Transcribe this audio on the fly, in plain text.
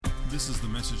This is the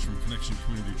message from Connection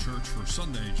Community Church for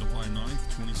Sunday, July 9th,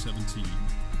 2017.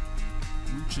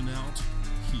 Reaching out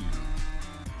here.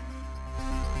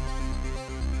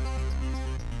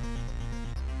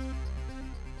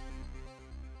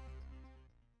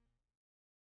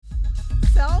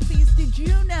 Selfies. Did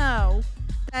you know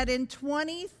that in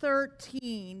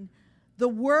 2013, the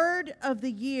word of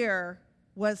the year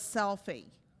was selfie?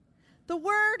 The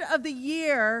word of the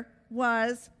year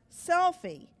was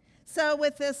selfie. So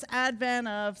with this advent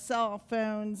of cell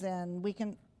phones and we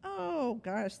can, oh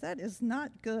gosh, that is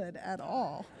not good at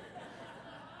all.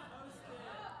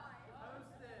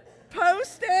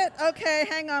 Post it. Okay,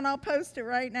 hang on, I'll post it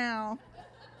right now.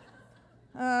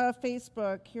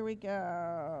 Facebook, here we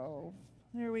go.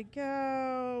 There we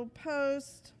go.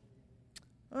 Post.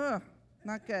 Ugh,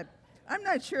 not good. I'm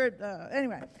not sure.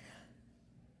 Anyway,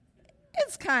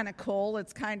 it's kind of cool.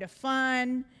 It's kind of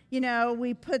fun. You know,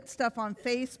 we put stuff on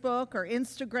Facebook or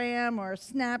Instagram or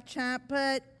Snapchat,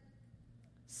 but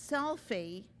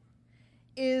selfie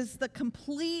is the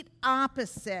complete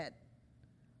opposite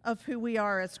of who we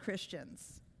are as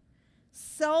Christians.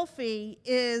 Selfie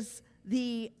is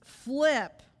the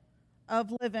flip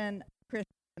of living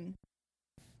Christian.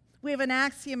 We have an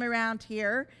axiom around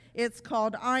here. It's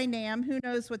called I Nam. Who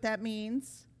knows what that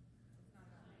means?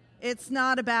 It's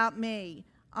not about me.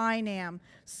 I Nam.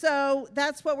 So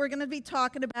that's what we're going to be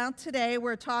talking about today.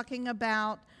 We're talking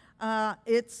about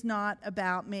It's Not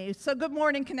About Me. So good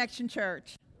morning, Connection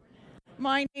Church.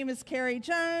 My name is Carrie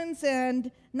Jones,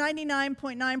 and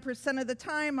 99.9% of the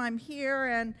time I'm here,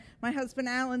 and my husband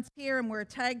Alan's here, and we're a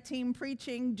tag team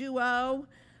preaching duo,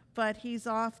 but he's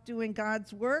off doing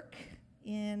God's work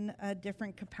in a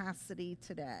different capacity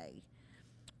today.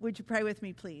 Would you pray with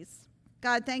me, please?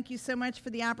 God, thank you so much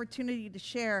for the opportunity to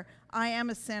share. I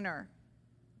am a sinner,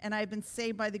 and I've been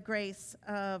saved by the grace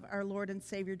of our Lord and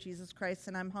Savior Jesus Christ,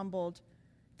 and I'm humbled.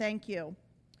 Thank you.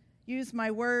 Use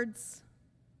my words,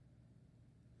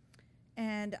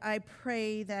 and I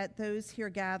pray that those here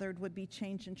gathered would be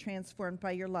changed and transformed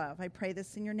by your love. I pray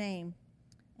this in your name.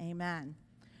 Amen.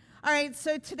 All right,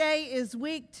 so today is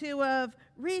week 2 of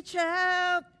Reach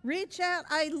Out, Reach Out.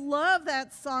 I love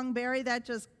that song, Barry. That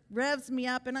just revs me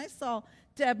up. And I saw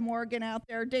Deb Morgan out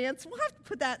there dance. We'll have to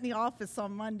put that in the office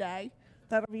on Monday.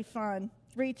 That'll be fun.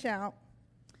 Reach Out.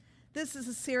 This is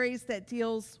a series that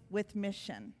deals with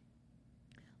mission.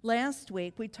 Last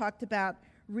week, we talked about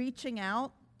reaching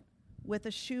out with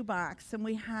a shoebox, and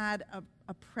we had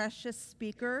a precious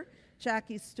speaker,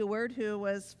 Jackie Stewart, who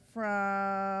was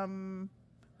from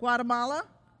Guatemala,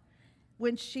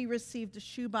 when she received a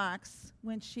shoebox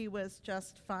when she was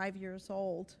just 5 years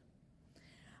old.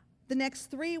 The next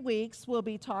 3 weeks, we'll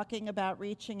be talking about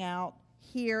reaching out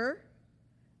here,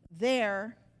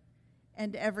 there,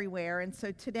 and everywhere. And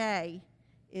so today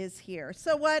is here.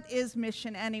 So what is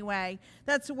mission anyway?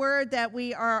 That's a word that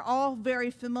we are all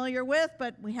very familiar with,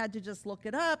 but we had to just look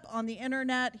it up on the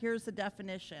internet. Here's the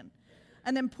definition.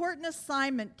 An important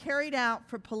assignment carried out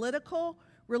for political,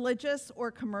 religious,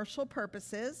 or commercial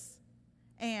purposes,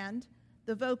 and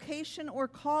the vocation or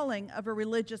calling of a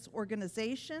religious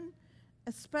organization,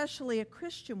 especially a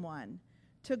Christian one,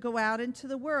 to go out into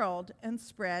the world and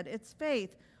spread its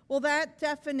faith. Well, that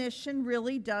definition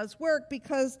really does work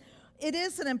because it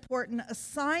is an important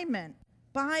assignment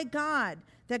by God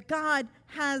that God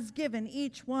has given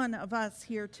each one of us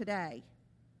here today.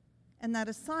 And that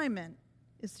assignment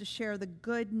is to share the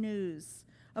good news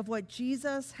of what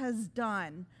Jesus has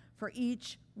done for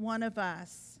each one of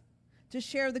us. To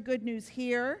share the good news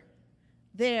here,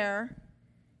 there,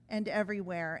 and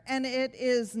everywhere. And it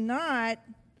is not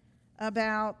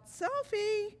about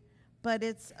selfie, but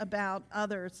it's about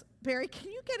others. Barry, can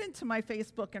you get into my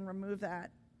Facebook and remove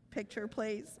that picture,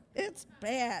 please? It's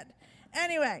bad.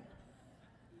 Anyway,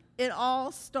 it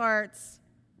all starts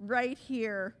right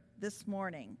here this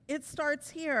morning. It starts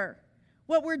here.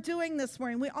 What we're doing this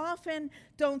morning, we often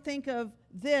don't think of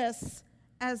this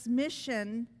as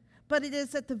mission, but it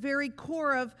is at the very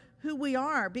core of who we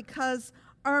are, because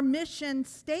our mission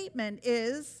statement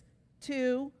is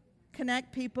to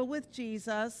connect people with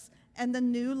Jesus and the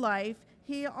new life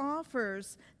he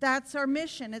offers. That's our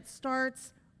mission. It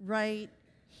starts right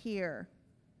here.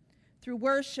 Through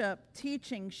worship,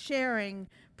 teaching, sharing,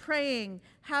 praying,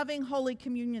 having Holy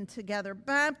Communion together,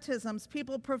 baptisms,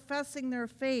 people professing their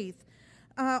faith,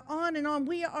 on and on.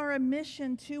 We are a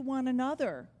mission to one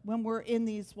another when we're in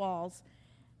these walls.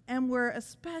 And we're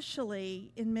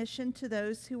especially in mission to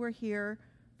those who are here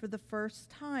for the first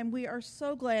time. We are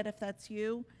so glad, if that's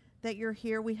you, that you're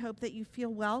here. We hope that you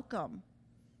feel welcome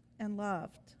and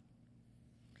loved.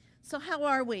 So how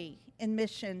are we in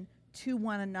mission to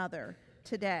one another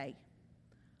today?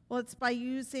 Well, it's by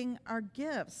using our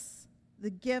gifts, the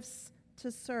gifts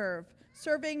to serve.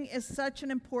 Serving is such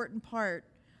an important part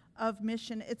of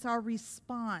mission. It's our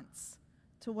response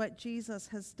to what Jesus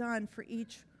has done for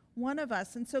each one of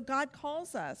us. And so God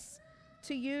calls us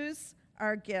to use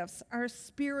our gifts, our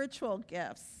spiritual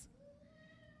gifts,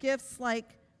 gifts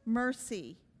like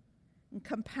mercy and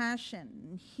compassion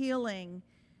and healing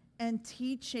and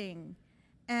teaching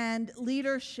and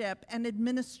leadership and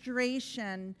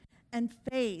administration and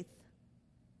faith.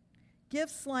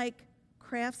 Gifts like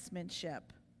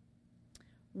craftsmanship.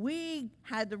 We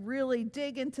had to really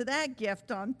dig into that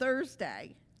gift on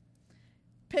Thursday.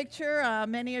 Picture,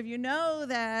 many of you know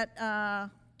that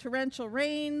torrential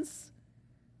rains,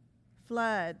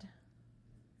 flood.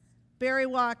 Barry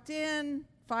walked in,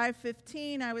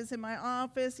 5:15. I was in my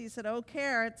office. He said, "Oh,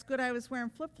 Kara, it's good I was wearing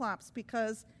flip-flops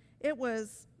because it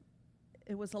was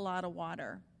a lot of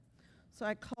water." So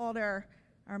I called our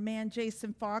man,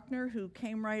 Jason Faulkner, who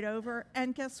came right over.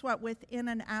 And guess what? Within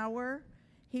an hour,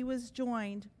 he was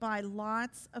joined by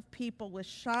lots of people with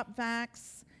shop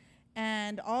vacs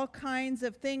and all kinds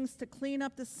of things to clean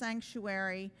up the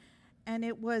sanctuary. And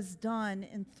it was done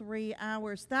in 3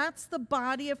 hours. That's the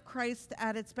body of Christ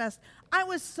at its best. I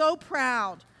was so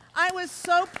proud. I was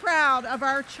so proud of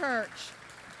our church.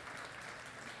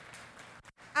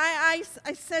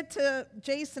 I said to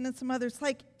Jason and some others,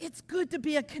 like, it's good to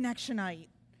be a Connectionite.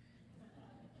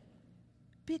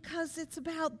 Because it's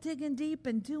about digging deep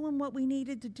and doing what we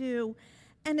needed to do.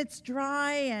 And it's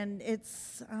dry and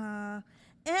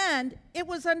and it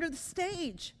was under the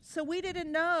stage. So we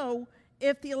didn't know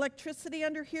if the electricity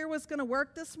under here was going to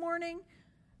work this morning.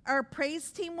 Our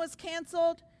praise team was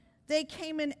canceled. They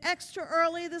came in extra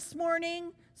early this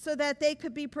morning so that they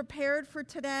could be prepared for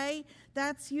today.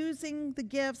 That's using the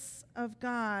gifts of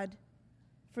God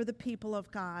for the people of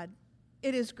God.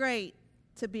 It is great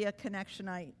to be a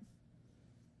Connectionite.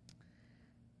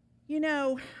 You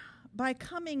know, by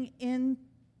coming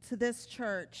into this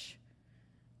church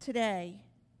today,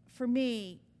 for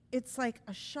me, it's like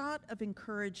a shot of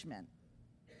encouragement.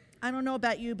 I don't know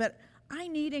about you, but I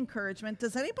need encouragement.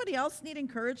 Does anybody else need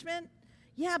encouragement?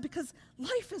 Yeah, because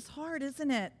life is hard,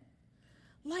 isn't it?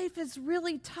 Life is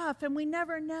really tough, and we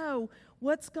never know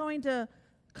what's going to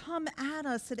come at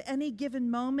us at any given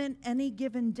moment, any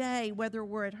given day, whether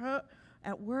we're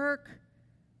at work,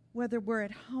 whether we're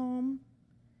at home.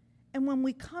 And when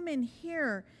we come in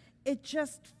here, it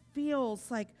just feels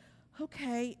like,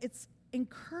 okay, it's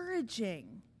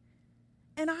encouraging.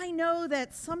 And I know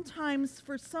that sometimes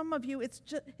for some of you,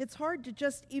 it's hard to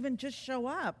just show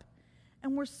up.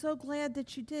 And we're so glad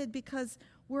that you did, because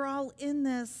we're all in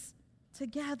this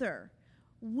together.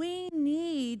 We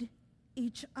need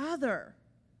each other.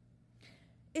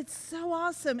 It's so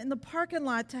awesome in the parking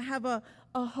lot to have a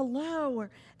hello,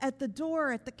 or at the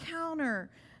door, at the counter.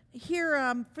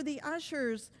 Here for the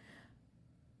ushers,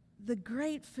 the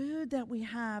great food that we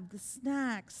have, the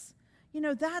snacks. You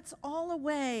know, that's all a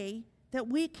way that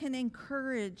we can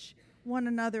encourage one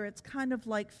another. It's kind of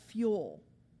like fuel.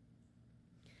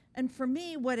 And for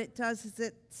me, what it does is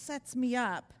it sets me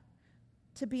up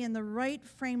to be in the right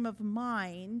frame of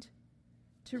mind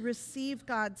to receive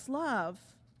God's love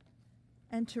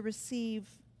and to receive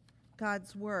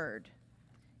God's word.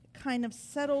 It kind of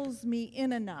settles me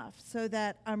in enough so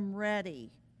that I'm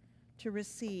ready to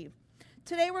receive.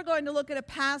 Today we're going to look at a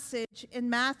passage in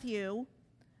Matthew.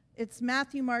 It's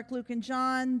Matthew, Mark, Luke, and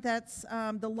John. That's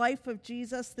the life of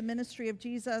Jesus, the ministry of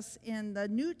Jesus in the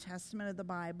New Testament of the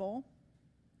Bible.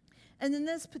 And in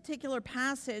this particular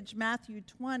passage, Matthew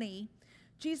 20,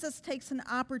 Jesus takes an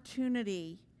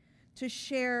opportunity to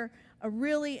share a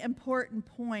really important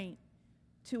point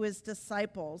to his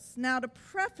disciples. Now, to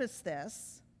preface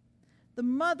this, the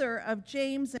mother of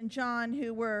James and John,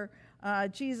 who were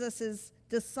Jesus'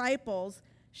 disciples,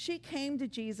 she came to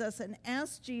Jesus and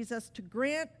asked Jesus to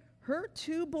grant her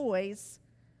 2 boys,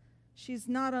 she's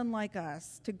not unlike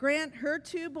us, to grant her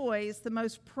 2 boys the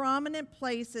most prominent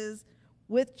places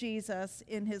with Jesus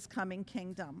in his coming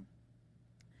kingdom.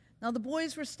 Now the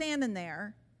boys were standing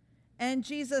there, and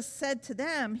Jesus said to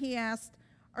them, he asked,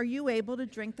 "Are you able to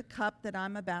drink the cup that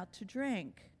I'm about to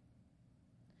drink?"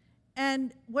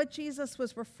 And what Jesus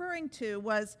was referring to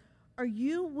was, are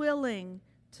you willing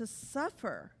to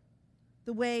suffer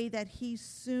the way that he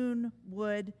soon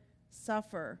would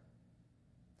suffer?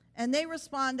 And they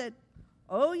responded,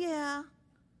 "Oh yeah,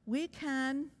 we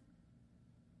can."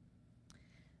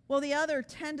 Well, the other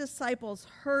 10 disciples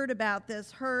heard about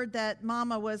this, heard that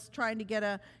Mama was trying to get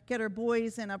her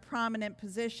boys in a prominent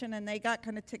position, and they got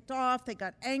kind of ticked off. They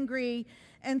got angry.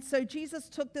 And so Jesus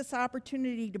took this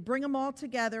opportunity to bring them all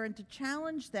together and to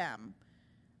challenge them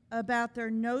about their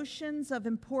notions of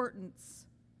importance,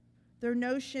 their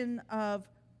notion of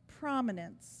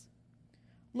prominence.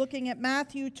 Looking at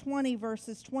Matthew 20,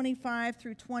 verses 25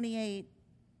 through 28,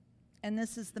 and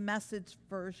this is the Message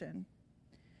version.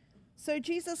 So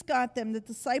Jesus got them, the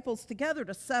disciples, together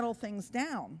to settle things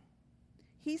down.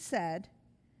 He said,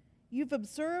 "You've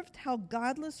observed how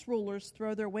godless rulers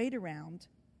throw their weight around,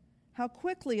 how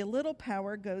quickly a little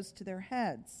power goes to their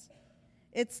heads.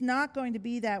 It's not going to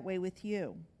be that way with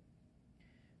you.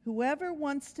 Whoever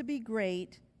wants to be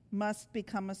great must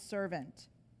become a servant.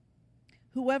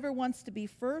 Whoever wants to be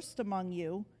first among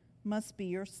you must be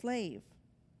your slave.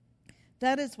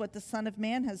 That is what the Son of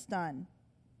Man has done.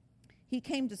 He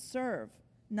came to serve,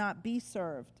 not be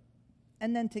served,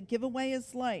 and then to give away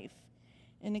his life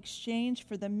in exchange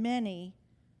for the many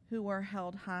who are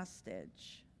held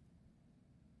hostage."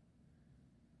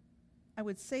 I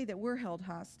would say that we're held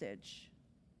hostage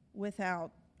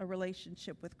without a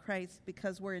relationship with Christ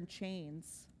because we're in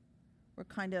chains. We're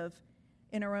kind of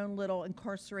in our own little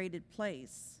incarcerated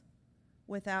place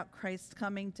without Christ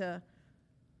coming to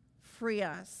free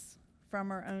us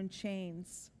from our own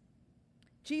chains.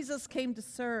 Jesus came to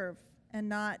serve and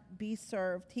not be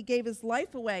served. He gave his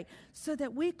life away so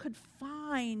that we could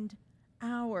find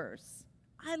ours.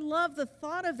 I love the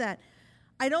thought of that.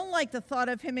 I don't like the thought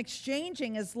of him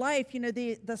exchanging his life,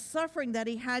 the suffering that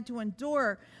he had to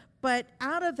endure. But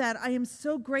out of that, I am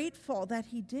so grateful that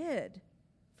he did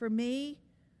for me,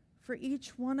 for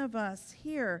each one of us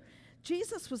here.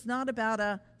 Jesus was not about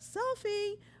a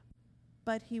selfie,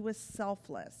 but he was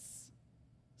selfless.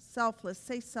 Selfless.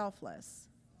 Say selfless.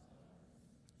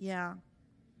 Yeah.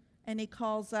 And he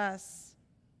calls us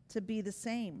to be the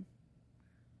same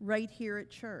right here at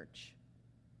church.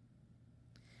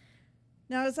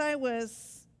 Now, as I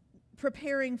was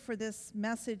preparing for this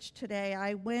message today,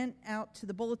 I went out to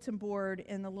the bulletin board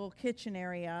in the little kitchen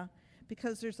area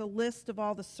because there's a list of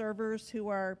all the servers who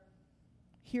are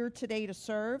here today to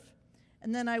serve.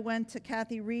 And then I went to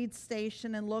Kathy Reed's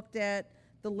station and looked at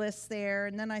the list there.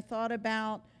 And then I thought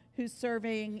about who's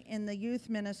serving in the youth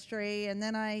ministry. And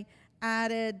then I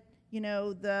added,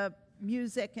 the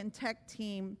music and tech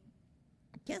team.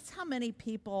 Guess how many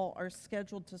people are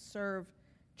scheduled to serve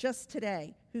just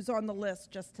today? Who's on the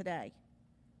list just today?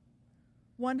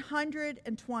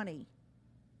 120.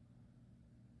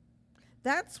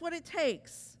 That's what it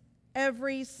takes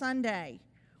every Sunday.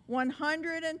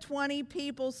 120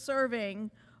 people serving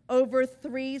over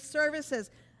 3 services.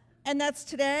 And that's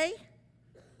today,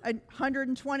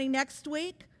 120 next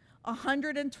week,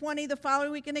 120 the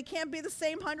following week, and it can't be the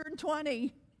same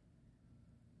 120.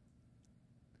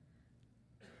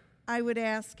 I would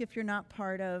ask, if you're not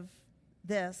part of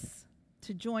this,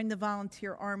 to join the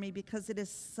volunteer army, because it is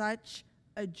such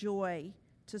a joy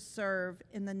to serve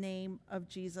in the name of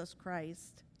Jesus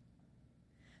Christ.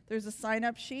 There's a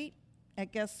sign-up sheet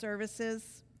at guest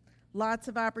services. Lots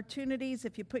of opportunities.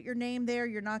 If you put your name there,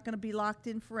 you're not going to be locked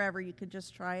in forever. You could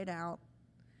just try it out.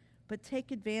 But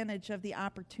take advantage of the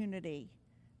opportunity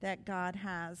that God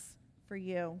has for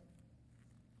you.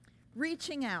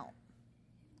 Reaching out.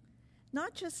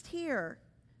 Not just here,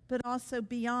 but also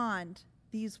beyond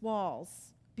these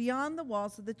walls, beyond the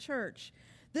walls of the church.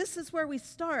 This is where we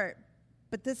start,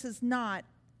 but this is not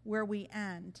where we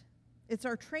end. It's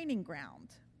our training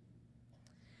ground.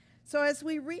 So as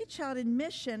we reach out in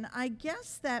mission, I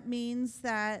guess that means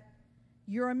that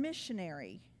you're a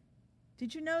missionary.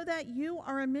 Did you know that you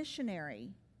are a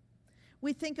missionary?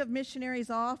 We think of missionaries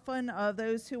often of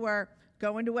those who are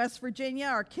going to West Virginia.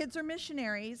 Our kids are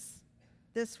missionaries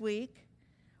this week.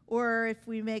 Or if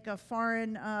we make a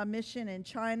foreign mission in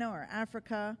China or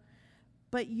Africa.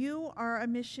 But you are a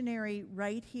missionary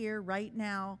right here, right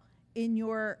now, in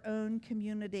your own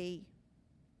community.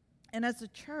 And as a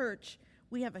church,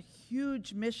 we have a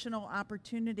huge missional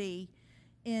opportunity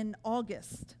in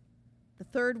August. The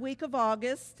 3rd week of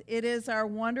August, it is our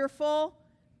wonderful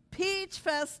Peach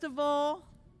Festival.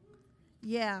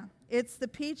 Yeah, it's the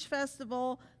Peach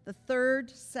Festival, the 3rd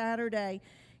Saturday.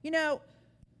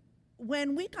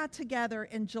 When we got together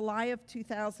in July of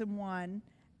 2001,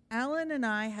 Alan and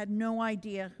I had no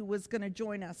idea who was going to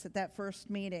join us at that first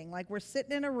meeting. Like, we're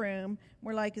sitting in a room,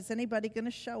 we're like, is anybody going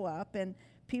to show up? And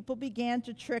people began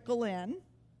to trickle in.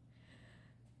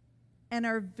 And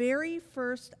our very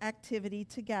first activity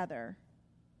together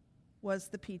was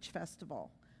the Peach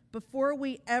Festival. Before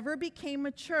we ever became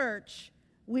a church,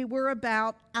 we were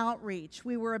about outreach.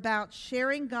 We were about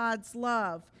sharing God's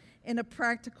love in a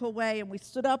practical way. And we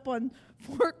stood up on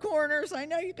 4 corners. I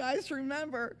know you guys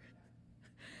remember.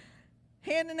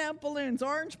 Handing out balloons,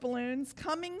 orange balloons.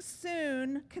 Coming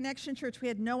soon, Connection Church. We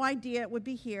had no idea it would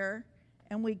be here.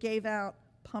 And we gave out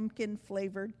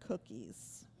pumpkin-flavored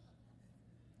cookies.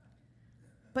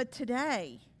 But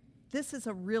today, this is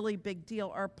a really big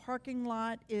deal. Our parking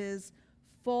lot is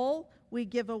full. We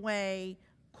give away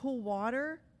cool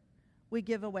water. We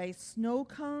give away snow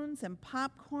cones and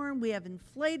popcorn. We have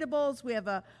inflatables. We have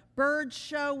a bird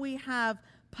show. We have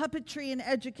puppetry and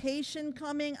education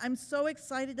coming. I'm so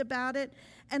excited about it.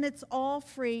 And it's all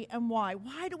free. And why?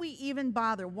 Why do we even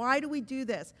bother? Why do we do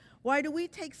this? Why do we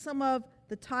take some of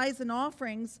the tithes and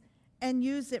offerings and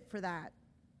use it for that?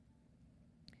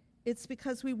 It's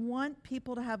because we want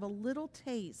people to have a little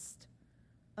taste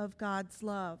of God's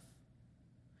love.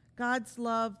 God's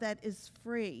love that is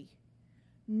free.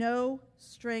 No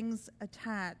strings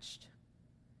attached.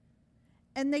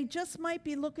 And they just might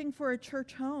be looking for a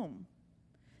church home.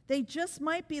 They just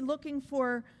might be looking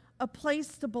for a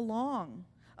place to belong,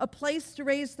 a place to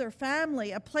raise their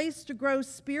family, a place to grow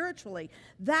spiritually.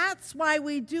 That's why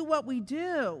we do what we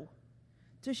do,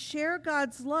 to share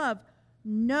God's love,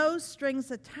 no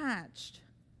strings attached.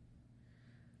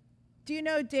 Do you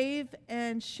know Dave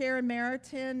and Sharon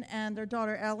Meriton and their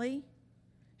daughter Ellie?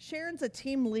 Sharon's a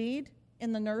team lead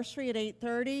in the nursery at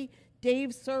 8:30.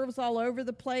 Dave serves all over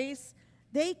the place.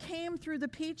 They came through the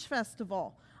Peach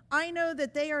Festival. I know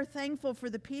that they are thankful for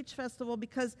the Peach Festival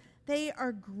because they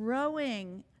are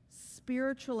growing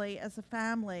spiritually as a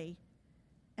family.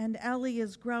 And Ellie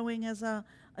is growing as a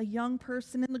young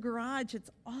person in the garage. It's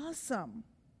awesome.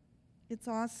 It's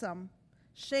awesome.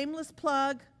 Shameless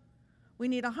plug. We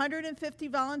need 150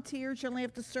 volunteers. You only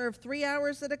have to serve 3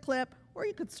 hours at a clip, or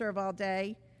you could serve all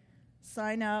day.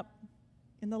 Sign up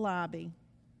in the lobby.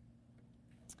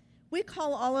 We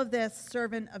call all of this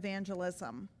servant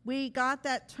evangelism. We got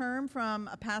that term from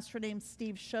a pastor named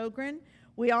Steve Sjogren.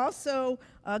 We also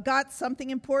got something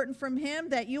important from him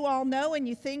that you all know and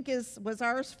you think was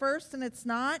ours first, and it's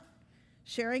not.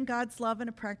 Sharing God's love in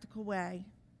a practical way.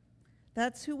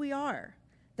 That's who we are.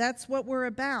 That's what we're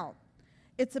about.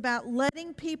 It's about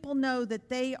letting people know that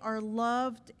they are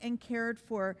loved and cared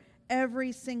for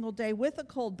every single day with a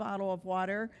cold bottle of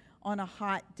water on a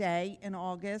hot day in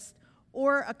August,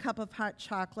 or a cup of hot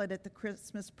chocolate at the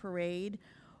Christmas parade,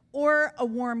 or a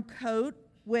warm coat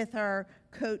with our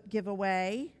coat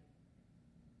giveaway.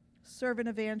 Servant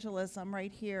evangelism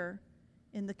right here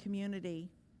in the community.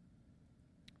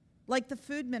 Like the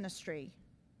food ministry.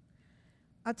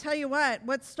 I'll tell you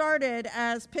what started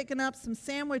as picking up some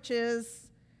sandwiches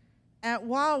at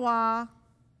Wawa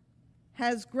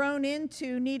has grown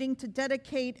into needing to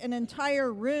dedicate an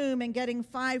entire room and getting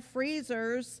 5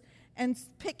 freezers and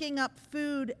picking up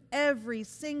food every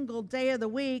single day of the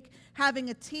week, having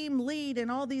a team lead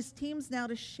and all these teams now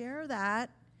to share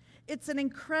that. It's an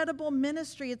incredible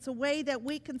ministry. It's a way that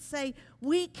we can say,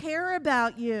 we care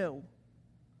about you.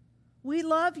 We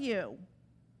love you.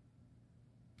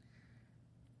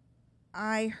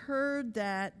 I heard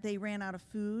that they ran out of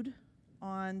food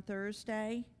on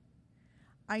Thursday.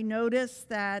 I noticed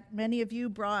that many of you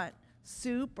brought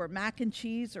soup or mac and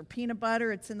cheese or peanut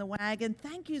butter. It's in the wagon.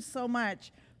 Thank you so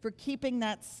much for keeping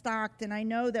that stocked, and I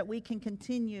know that we can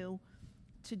continue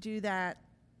to do that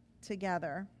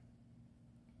together.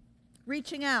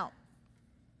 Reaching out.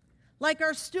 Like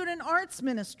our student arts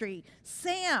ministry,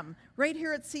 SAM, right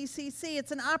here at CCC.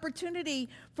 It's an opportunity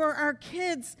for our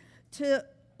kids to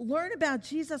learn about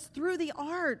Jesus through the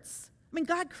arts. I mean,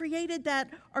 God created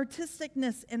that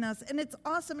artisticness in us, and it's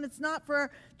awesome, and it's not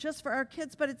just for our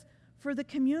kids, but it's for the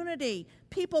community.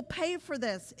 People pay for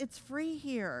this. It's free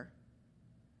here.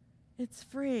 It's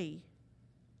free.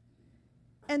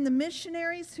 And the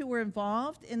missionaries who were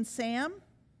involved in SAM,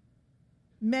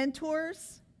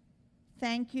 mentors,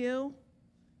 thank you.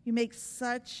 You make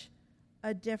such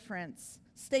a difference.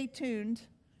 Stay tuned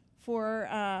for,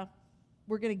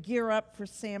 we're going to gear up for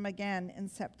SAM again in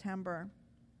September.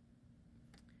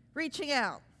 Reaching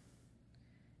out.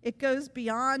 It goes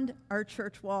beyond our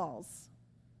church walls.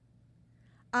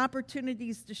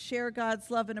 Opportunities to share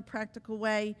God's love in a practical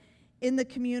way in the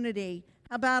community.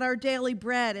 How about our Daily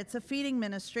Bread? It's a feeding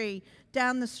ministry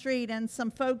down the street, and some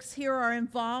folks here are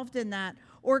involved in that.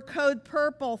 Or Code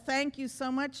Purple. Thank you so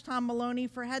much, Tom Maloney,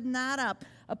 for heading that up.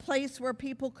 A place where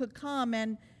people could come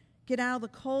and get out of the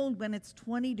cold when it's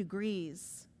 20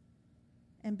 degrees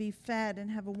and be fed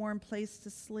and have a warm place to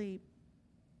sleep.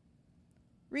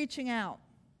 Reaching out.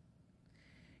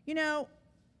 You know,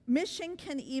 mission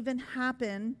can even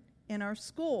happen in our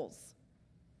schools.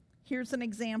 Here's an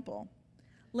example.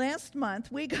 Last month,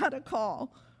 we got a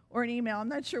call or an email, I'm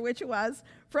not sure which it was,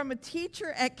 from a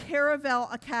teacher at Caravel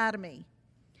Academy.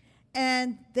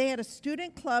 And they had a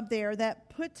student club there that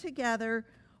put together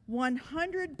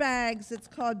 100 bags. It's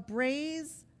called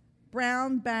Bray's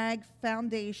Brown Bag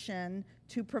Foundation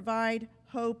to provide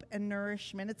hope and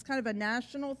nourishment. It's kind of a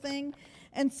national thing.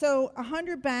 And so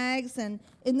 100 bags, and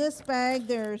in this bag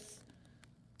there's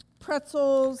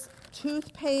pretzels,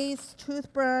 toothpaste,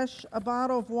 toothbrush, a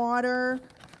bottle of water.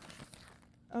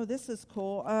 Oh, this is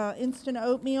cool. Instant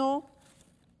oatmeal.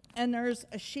 And there's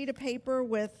a sheet of paper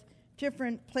with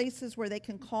different places where they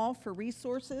can call for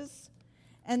resources.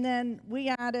 And then we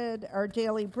added our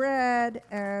daily bread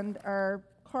and our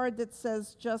card that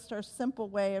says just our simple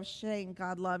way of saying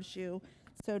God loves you.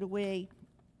 So do we.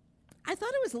 I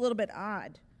thought it was a little bit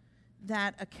odd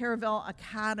that a Caravel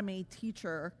Academy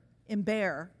teacher in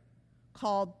Bear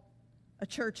called a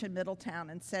church in Middletown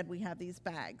and said we have these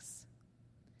bags.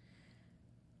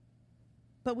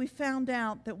 But we found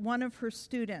out that one of her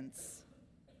students,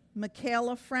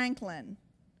 Michaela Franklin,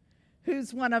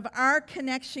 who's one of our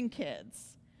connection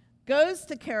kids, goes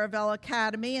to Caravel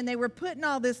Academy, and they were putting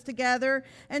all this together,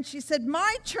 and she said,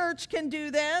 my church can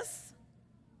do this.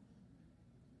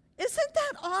 Isn't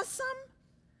that awesome?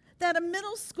 That a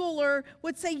middle schooler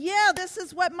would say, yeah, this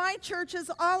is what my church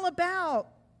is all about.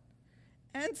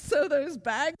 And so those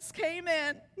bags came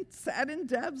in, sat in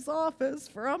Deb's office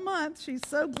for a month. She's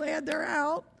so glad they're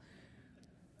out.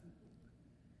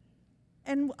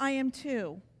 And I am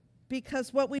too,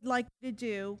 because what we'd like you to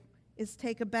do is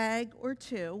take a bag or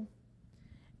two,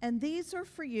 and these are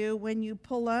for you when you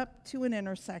pull up to an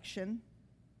intersection,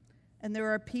 and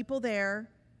there are people there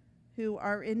who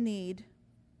are in need.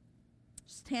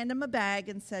 Just hand them a bag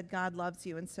and said, God loves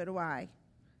you, and so do I.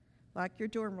 Lock your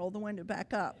door and roll the window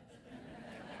back up.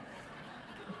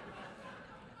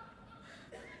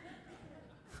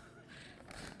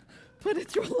 Put it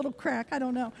through a little crack, I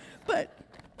don't know.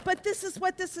 But this is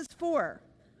what this is for.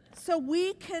 So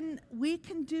we can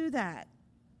do that.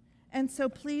 And so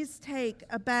please take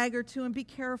a bag or two and be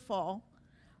careful.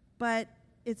 But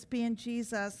it's being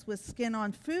Jesus with skin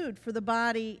on food for the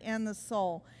body and the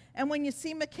soul. And when you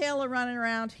see Michaela running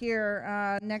around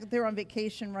here, they're on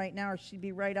vacation right now, or she'd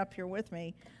be right up here with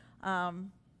me.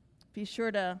 Be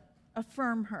sure to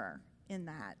affirm her in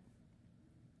that.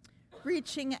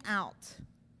 Reaching out.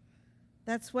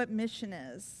 That's what mission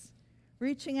is.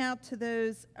 Reaching out to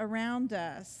those around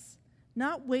us,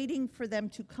 not waiting for them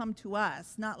to come to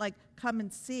us, not like come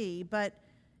and see, but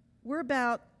we're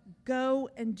about go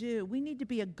and do. We need to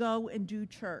be a go and do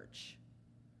church.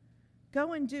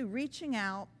 Go and do, reaching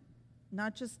out,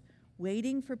 not just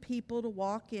waiting for people to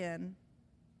walk in.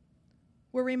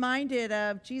 We're reminded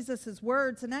of Jesus'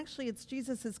 words, and actually it's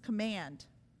Jesus' command.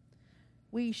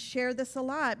 We share this a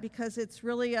lot because it's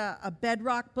really a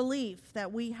bedrock belief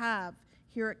that we have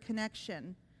here at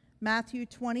Connection. Matthew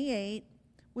 28,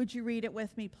 would you read it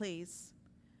with me, please?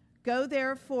 Go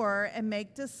therefore and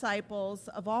make disciples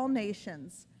of all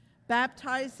nations,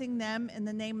 baptizing them in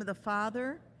the name of the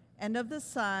Father and of the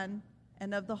Son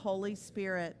and of the Holy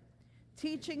Spirit,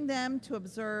 teaching them to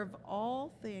observe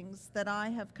all things that I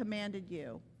have commanded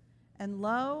you. And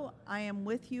lo, I am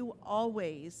with you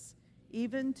always,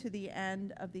 even to the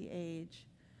end of the age.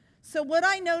 So what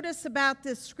I notice about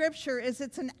this scripture is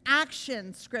it's an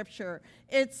action scripture.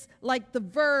 It's like the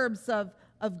verbs of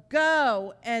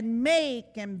go and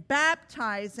make and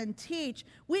baptize and teach.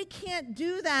 We can't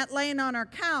do that laying on our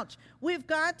couch. We've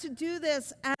got to do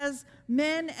this as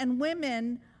men and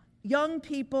women, young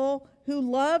people who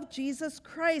love Jesus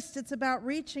Christ. It's about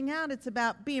reaching out. It's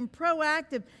about being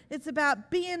proactive. It's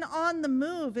about being on the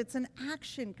move. It's an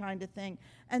action kind of thing.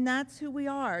 And that's who we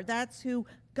are. That's who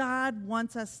God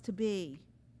wants us to be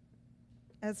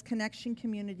as Connection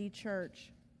Community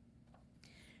Church.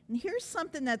 And here's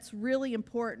something that's really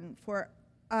important for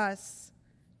us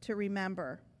to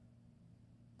remember.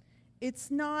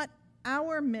 It's not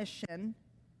our mission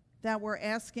that we're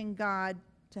asking God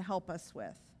to help us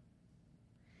with.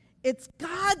 It's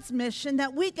God's mission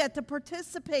that we get to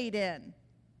participate in.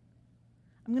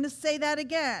 I'm going to say that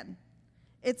again.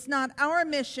 It's not our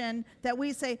mission that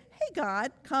we say, hey,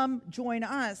 God, come join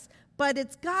us. But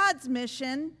it's God's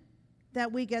mission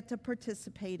that we get to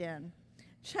participate in.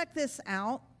 Check this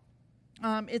out.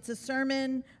 It's a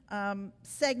sermon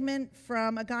segment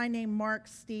from a guy named Mark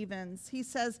Stevens. He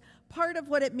says, part of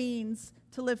what it means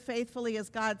to live faithfully as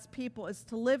God's people is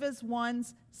to live as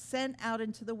ones sent out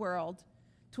into the world,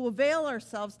 to avail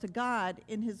ourselves to God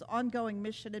in his ongoing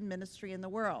mission and ministry in the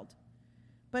world.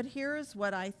 But here's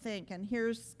what I think, and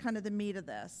here's kind of the meat of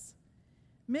this.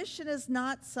 Mission is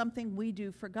not something we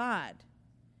do for God.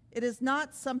 It is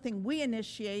not something we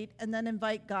initiate and then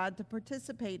invite God to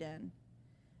participate in.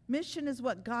 Mission is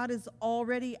what God is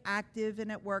already active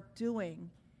and at work doing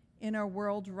in our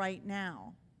world right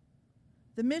now.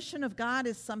 The mission of God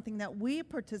is something that we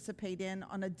participate in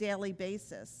on a daily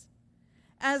basis.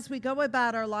 as we go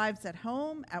about our lives at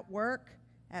home, at work,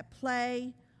 at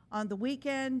play, on the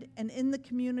weekend, and in the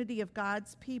community of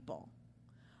God's people.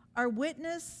 Our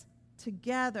witness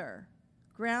together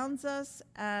grounds us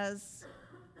as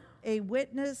a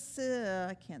witness,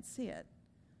 I can't see it,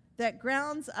 that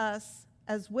grounds us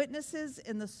as witnesses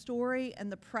in the story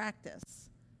and the practice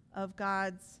of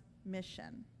God's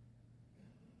mission.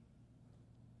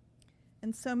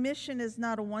 And so mission is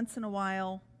not a once in a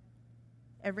while,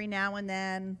 every now and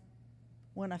then,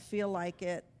 when I feel like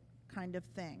it kind of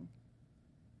thing.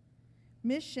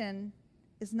 Mission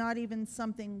is not even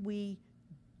something we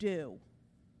do.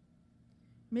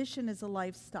 Mission is a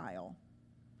lifestyle.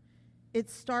 It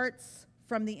starts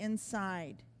from the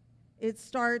inside. It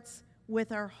starts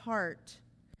with our heart.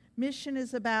 Mission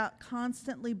is about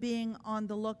constantly being on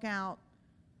the lookout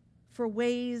for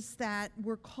ways that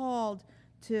we're called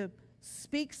to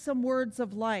speak some words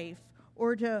of life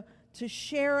or to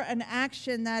share an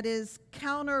action that is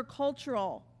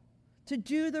countercultural, to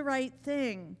do the right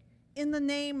thing in the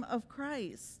name of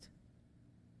Christ.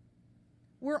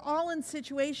 We're all in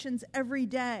situations every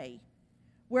day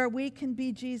where we can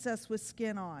be Jesus with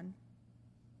skin on.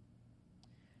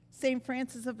 St.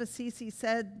 Francis of Assisi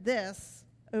said this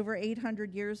over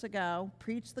 800 years ago: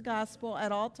 preach the gospel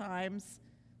at all times,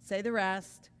 say the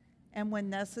rest, and when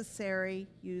necessary,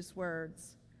 use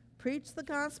words. Preach the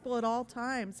gospel at all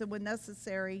times, and when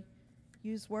necessary,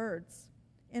 use words.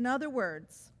 In other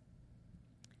words,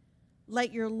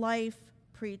 let your life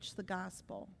preach the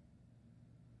gospel.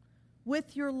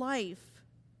 With your life,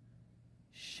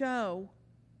 show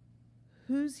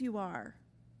whose you are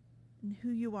and who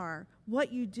you are,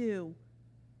 what you do,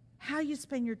 how you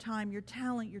spend your time, your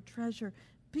talent, your treasure.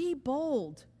 Be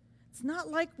bold. It's not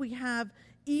like we have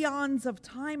eons of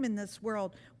time in this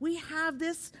world. We have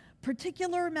this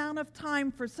particular amount of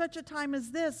time for such a time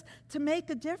as this to make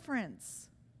a difference,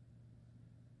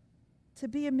 to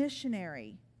be a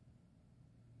missionary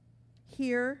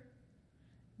here,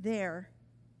 there,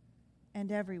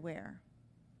 and everywhere.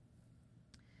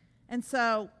 And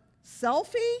so,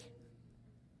 selfie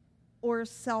or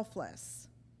selfless?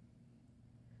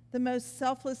 The most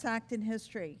selfless act in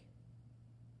history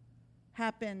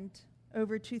happened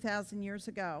over 2,000 years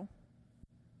ago.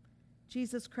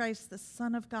 Jesus Christ, the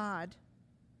Son of God,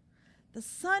 the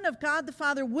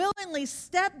Father, willingly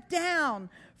stepped down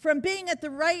from being at the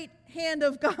right hand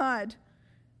of God.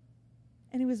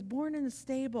 And he was born in a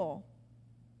stable.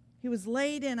 He was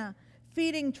laid in a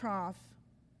feeding trough.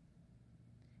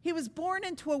 He was born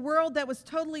into a world that was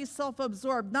totally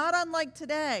self-absorbed, not unlike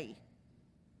today.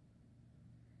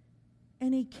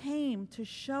 And he came to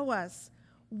show us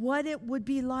what it would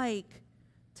be like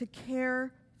to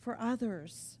care for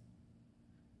others,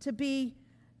 to be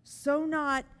so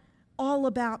not all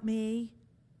about me,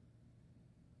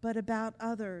 but about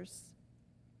others,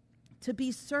 to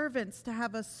be servants, to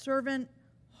have a servant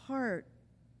heart.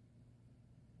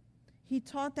 He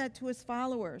taught that to his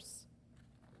followers.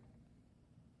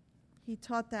 He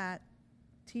taught that,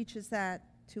 teaches that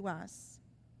to us.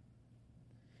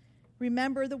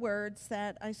 Remember the words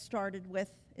that I started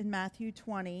with in Matthew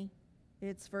 20.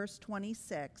 It's verse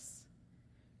 26.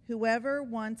 Whoever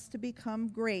wants to become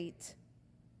great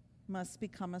must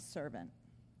become a servant.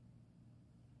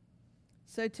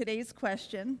 So today's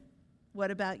question,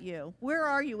 what about you? Where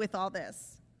are you with all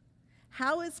this?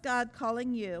 How is God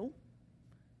calling you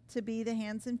to be the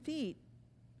hands and feet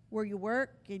where you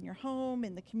work, in your home,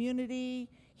 in the community,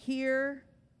 here,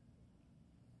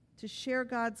 to share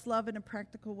God's love in a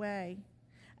practical way?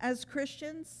 As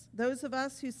Christians, those of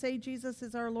us who say Jesus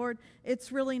is our Lord,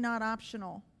 it's really not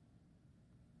optional,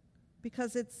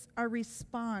 because it's our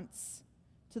response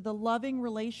to the loving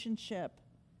relationship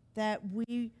that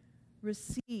we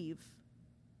receive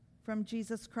from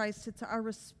Jesus Christ. It's our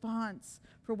response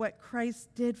for what Christ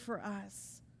did for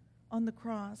us on the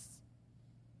cross.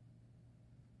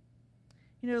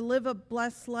 You know, live a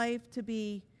blessed life, to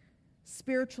be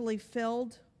spiritually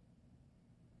filled,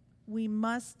 we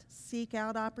must seek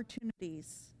out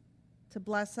opportunities to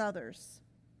bless others.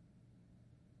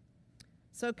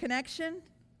 So connection,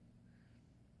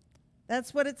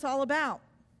 that's what it's all about.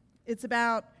 It's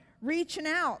about reaching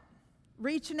out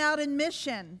in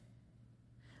mission,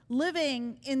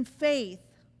 living in faith,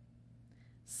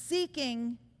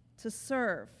 seeking to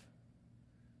serve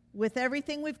with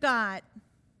everything we've got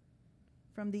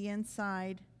from the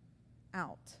inside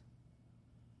out.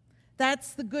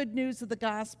 That's the good news of the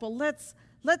gospel. Let's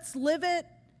live it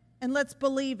and let's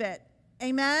believe it.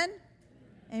 Amen?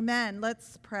 Amen.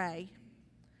 Let's pray.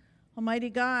 Almighty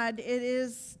God, it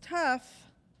is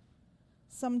tough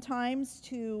sometimes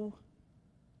to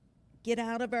get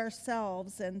out of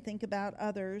ourselves and think about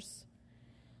others.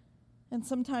 And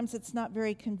sometimes it's not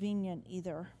very convenient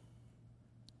either.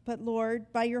 But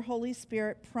Lord, by your Holy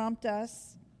Spirit, prompt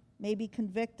us, maybe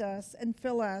convict us, and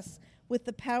fill us with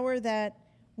the power that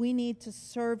we need to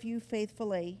serve you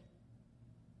faithfully,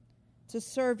 to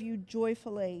serve you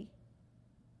joyfully,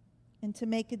 and to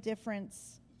make a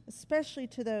difference, especially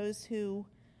to those who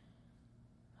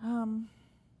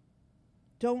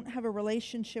don't have a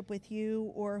relationship with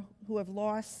you or who have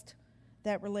lost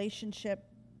that relationship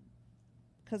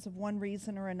because of one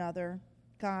reason or another.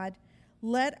 God,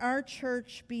 let our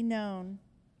church be known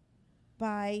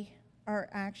by our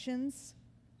actions.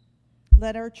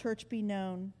 Let our church be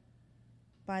known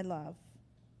by love,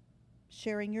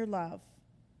 sharing your love.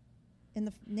 In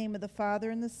the name of the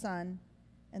Father and the Son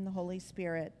and the Holy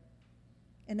Spirit.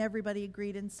 And everybody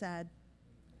agreed and said,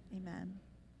 amen.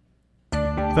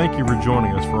 Thank you for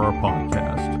joining us for our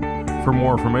podcast. For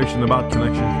more information about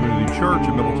Connection Community Church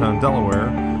in Middletown, Delaware,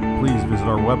 please visit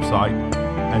our website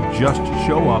at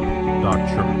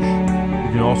justshowup.church.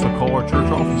 You can also call our church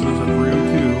offices at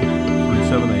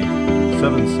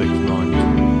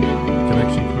 302-378-7692.